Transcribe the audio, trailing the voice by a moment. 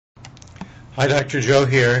Hi, Dr. Joe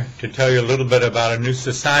here to tell you a little bit about a new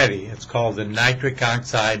society. It's called the Nitric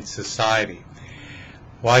Oxide Society.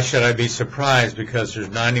 Why should I be surprised? Because there's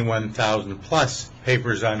 91,000 plus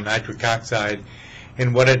papers on nitric oxide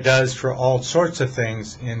and what it does for all sorts of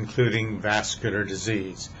things, including vascular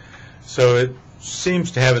disease. So it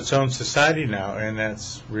seems to have its own society now, and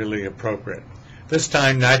that's really appropriate. This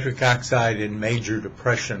time, nitric oxide in major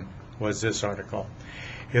depression was this article.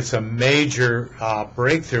 It's a major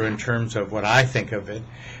breakthrough in terms of what I think of it,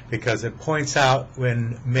 because it points out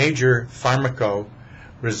when major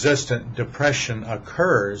pharmaco-resistant depression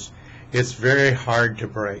occurs, it's very hard to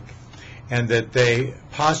break, and that they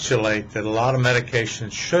postulate that a lot of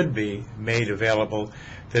medications should be made available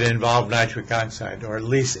that involve nitric oxide, or at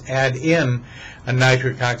least add in a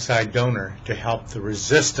nitric oxide donor to help the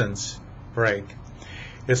resistance break.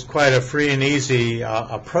 It's quite a free and easy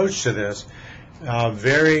approach to this.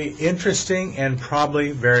 Very interesting and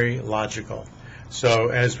probably very logical. So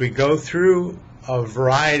as we go through a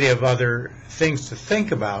variety of other things to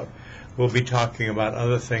think about, we'll be talking about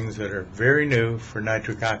other things that are very new for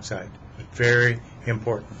nitric oxide, but very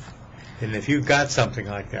important. And if you've got something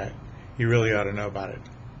like that, you really ought to know about it.